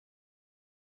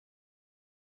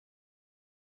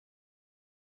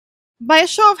By a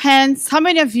show of hands, how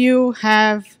many of you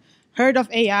have heard of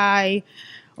AI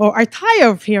or are tired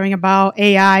of hearing about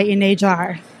AI in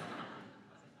HR?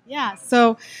 Yeah,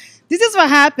 so this is what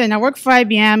happened. I work for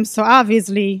IBM, so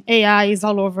obviously AI is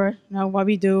all over what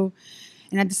we do.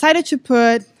 And I decided to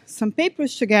put some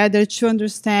papers together to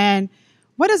understand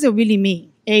what does it really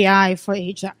mean, AI for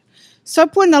HR. So I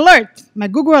put an alert, my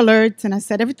Google alert, and I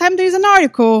said every time there is an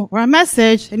article or a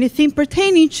message, anything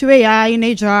pertaining to AI in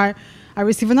HR, I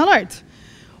receive an alert.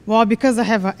 Well, because I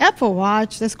have an Apple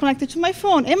Watch that's connected to my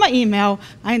phone and my email,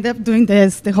 I end up doing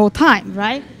this the whole time,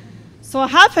 right? So what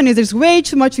happened is there's way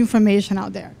too much information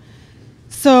out there.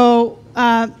 So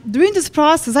during this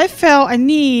process, I felt a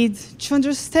need to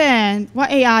understand what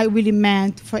AI really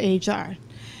meant for HR.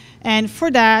 And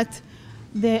for that,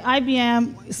 the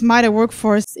IBM Smarter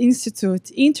Workforce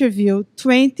Institute interviewed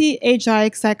 20 HR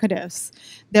executives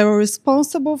that were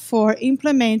responsible for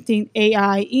implementing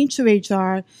AI into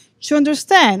HR to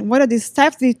understand what are the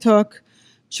steps they took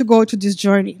to go to this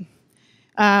journey.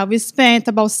 We spent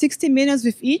about 60 minutes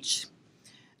with each.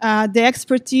 The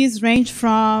expertise ranged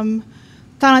from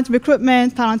talent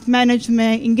recruitment, talent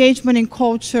management, engagement and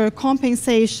culture,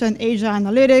 compensation, HR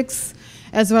analytics,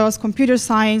 as well as computer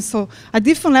science, so a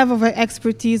different level of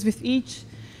expertise with each.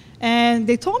 And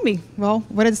they told me, well,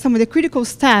 what are some of the critical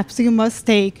steps you must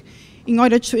take in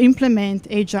order to implement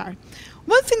HR?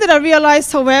 One thing that I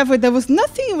realized, however, there was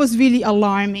nothing that was really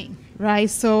alarming, right?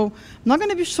 So I'm not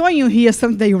going to be showing you here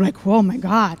something that you're like, oh my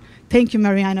God, thank you,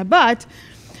 Mariana. But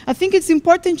I think it's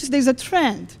important that there's a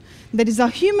trend. There is a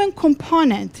human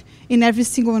component in every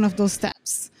single one of those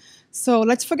steps. So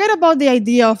let's forget about the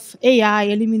idea of AI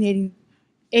eliminating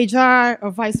HR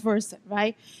or vice versa,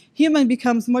 right? Human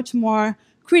becomes much more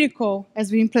critical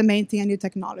as we're implementing a new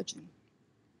technology.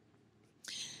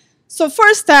 So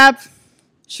first step,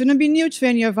 shouldn't be new to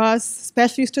any of us,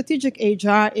 especially strategic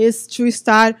HR, is to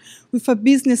start with a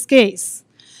business case.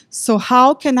 So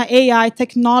how can an AI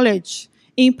technology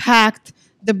impact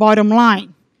the bottom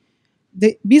line?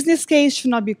 The business case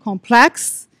should not be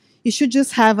complex. It should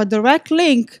just have a direct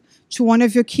link to one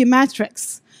of your key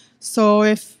metrics. So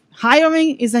if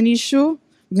hiring is an issue,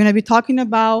 we're going to be talking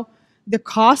about the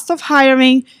cost of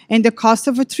hiring and the cost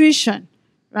of attrition,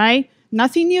 right?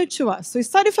 Nothing new to us. So we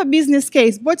started with a business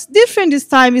case. What's different this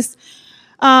time is,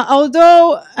 whereas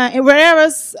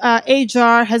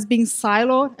HR has been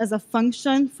siloed as a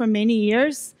function for many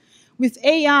years, with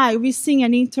AI, we're seeing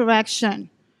an interaction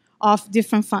of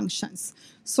different functions.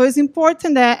 So it's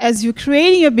important that as you're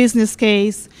creating your business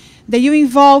case, that you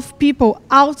involve people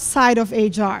outside of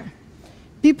HR,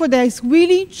 people that is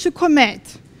willing to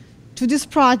commit to this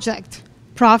project,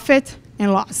 profit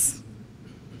and loss,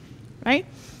 right?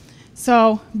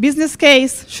 So business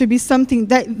case should be something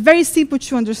that very simple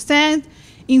to understand,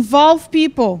 involve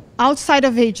people outside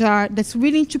of HR that's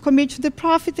willing to commit to the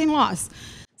profit and loss.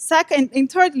 Second,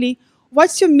 and thirdly,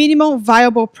 what's your minimum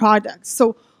viable product?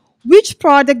 So which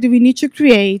product do we need to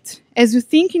create as you're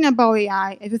thinking about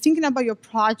AI, as you're thinking about your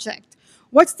project?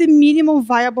 What's the minimum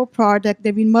viable product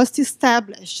that we must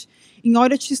establish in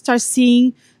order to start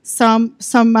seeing some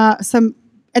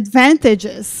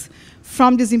advantages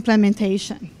from this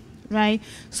implementation, right?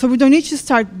 So we don't need to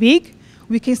start big.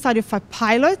 We can start with a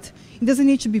pilot. It doesn't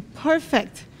need to be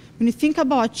perfect. When you think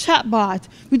about a chatbot,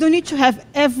 we don't need to have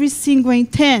every single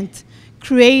intent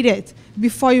created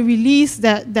before you release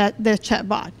that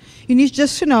chatbot. You need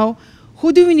just to know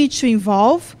who do we need to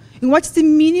involve and what's the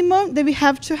minimum that we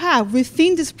have to have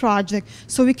within this project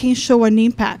so we can show an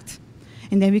impact.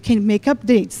 And then we can make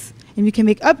updates and we can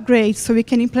make upgrades so we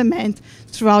can implement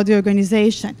throughout the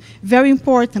organization. Very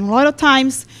important. A lot of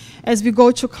times as we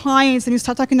go to clients and we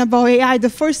start talking about AI, the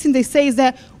first thing they say is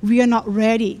that we are not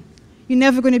ready. You're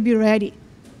never going to be ready,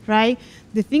 right?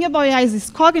 The thing about AI is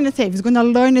it's cognitive. It's going to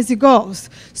learn as it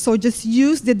goes. So just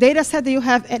use the data set that you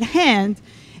have at hand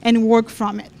and work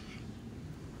from it.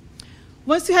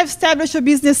 Once you have established a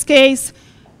business case,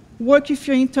 work with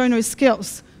your internal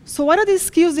skills. So what are the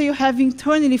skills that you have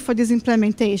internally for this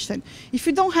implementation? If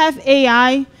you don't have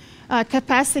AI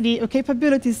capacity or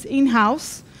capabilities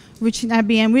in-house, which in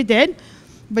IBM we did,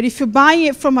 but if you're buying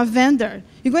it from a vendor,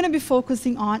 you're going to be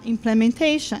focusing on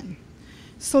implementation.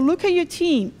 So look at your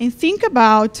team and think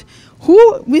about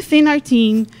who within our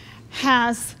team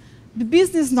has the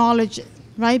business knowledge,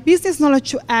 right? Business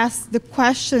knowledge to ask the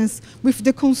questions with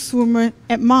the consumer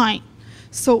at mind.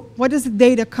 So where does the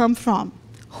data come from?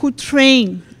 Who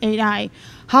trained AI?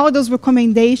 How are those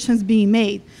recommendations being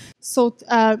made? So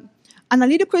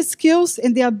analytical skills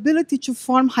and the ability to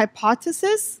form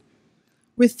hypotheses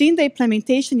within the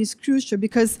implementation is crucial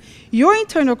because your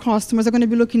internal customers are going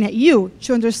to be looking at you to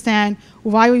understand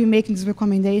why are you making this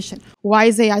recommendation, why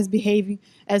is AI behaving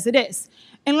as it is.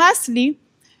 And lastly,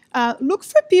 look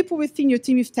for people within your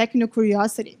team with technical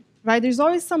curiosity, right? There's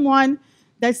always someone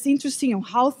that's interested in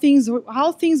how things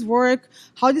work,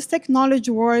 how this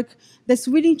technology works, that's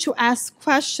willing to ask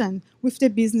questions with the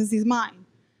business in mind.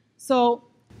 So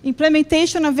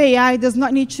implementation of AI does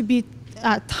not need to be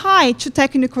tied to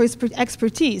technical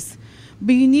expertise,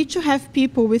 but you need to have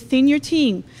people within your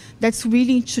team that's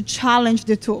willing to challenge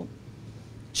the tool,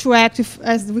 to act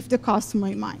with the customer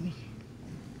in mind.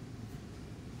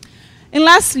 And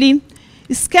lastly,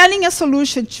 scaling a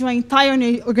solution to an entire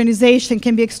organization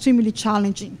can be extremely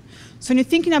challenging. So when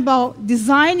you're thinking about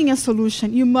designing a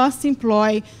solution, you must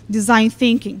employ design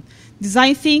thinking.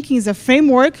 Design thinking is a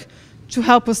framework to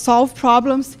help us solve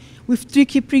problems with 3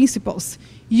 key principles: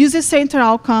 user-centered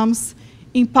outcomes,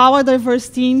 empower diverse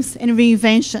teams, and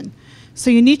reinvention. So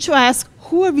you need to ask,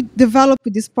 who are we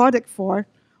developing this product for?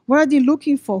 What are they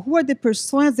looking for? Who are the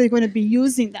personas that are going to be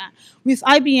using that? With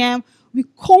IBM, we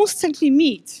constantly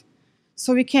meet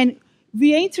so we can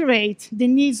reiterate the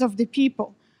needs of the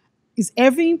people. Is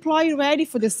every employee ready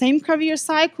for the same career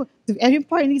cycle? Do every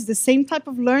employee needs the same type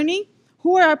of learning?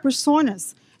 Who are our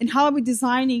personas? And how are we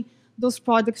designing those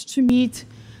products to meet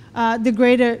the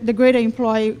greater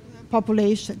employee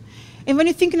population? And when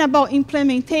you're thinking about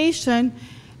implementation,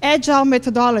 agile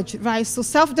methodology, right? So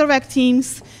self-direct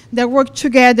teams that work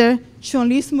together to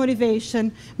unleash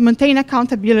motivation, maintain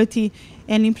accountability,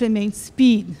 and implement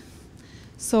speed.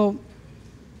 So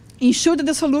ensure that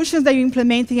the solutions that you're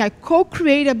implementing are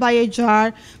co-created by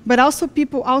HR, but also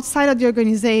people outside of the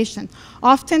organization.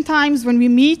 Oftentimes when we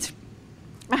meet,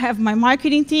 I have my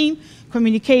marketing team,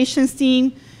 communications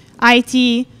team,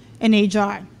 IT, and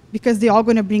HR, because they're all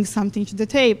going to bring something to the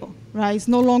table, right? It's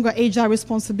no longer HR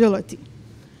responsibility.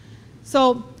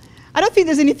 So I don't think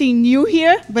there's anything new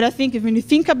here, but I think when you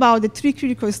think about the 3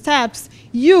 critical steps,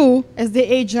 you, as the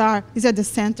HR, is at the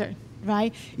center,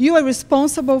 right? You are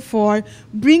responsible for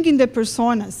bringing the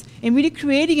personas and really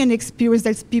creating an experience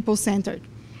that's people-centered.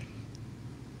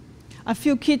 A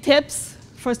few key tips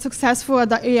for successful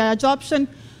AI adoption.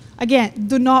 Again,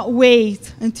 do not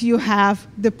wait until you have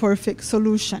the perfect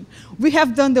solution. We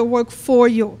have done the work for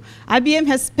you. IBM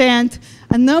has spent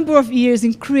a number of years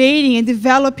in creating and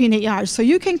developing AI, so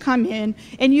you can come in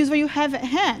and use what you have at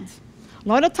hand. A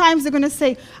lot of times they're going to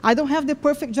say, I don't have the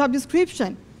perfect job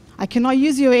description. I cannot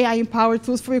use your AI-empowered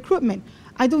tools for recruitment.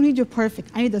 I don't need your perfect.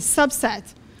 I need a subset.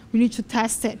 We need to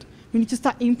test it. We need to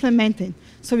start implementing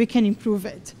so we can improve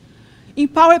it.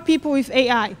 Empower people with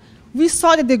AI. We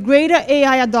saw that the greater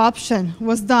AI adoption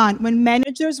was done when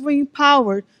managers were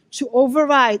empowered to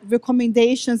override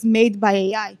recommendations made by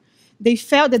AI. They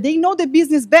felt that they know the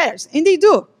business better, and they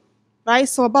do, right?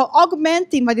 So about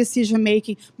augmenting my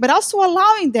decision-making, but also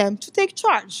allowing them to take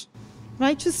charge,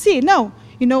 right? To see, no,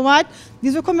 you know what?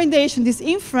 This recommendation, this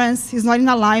inference is not in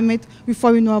alignment with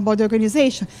what we know about the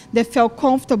organization. They felt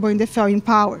comfortable and they felt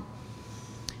empowered.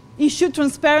 Issue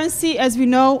transparency, as we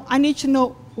know, I need to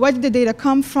know where did the data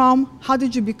come from, how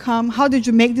did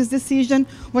you make this decision,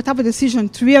 what type of decision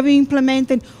tree are we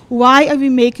implementing, why are we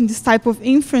making this type of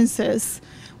inferences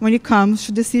when it comes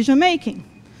to decision making.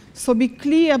 So be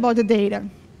clear about the data.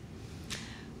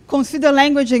 Consider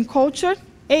language and culture.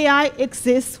 AI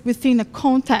exists within a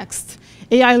context.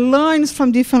 AI learns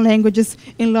from different languages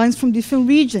and learns from different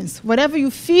regions. Whatever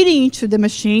you're feeding into the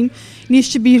machine needs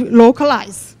to be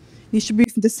localized. It needs to be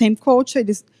the same culture.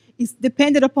 It's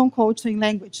dependent upon culture and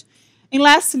language. And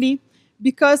lastly,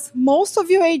 because most of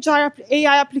your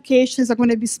AI applications are going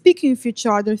to be speaking with each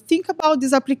other, think about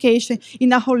this application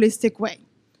in a holistic way,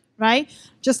 right?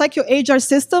 Just like your HR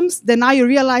systems, then now you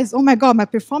realize, oh my God, my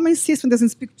performance system doesn't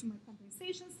speak to my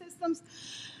compensation systems.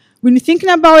 When you're thinking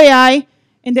about AI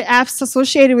and the apps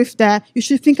associated with that, you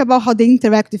should think about how they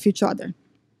interact with each other.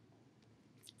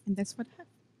 And that's what happened.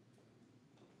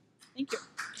 Thank you.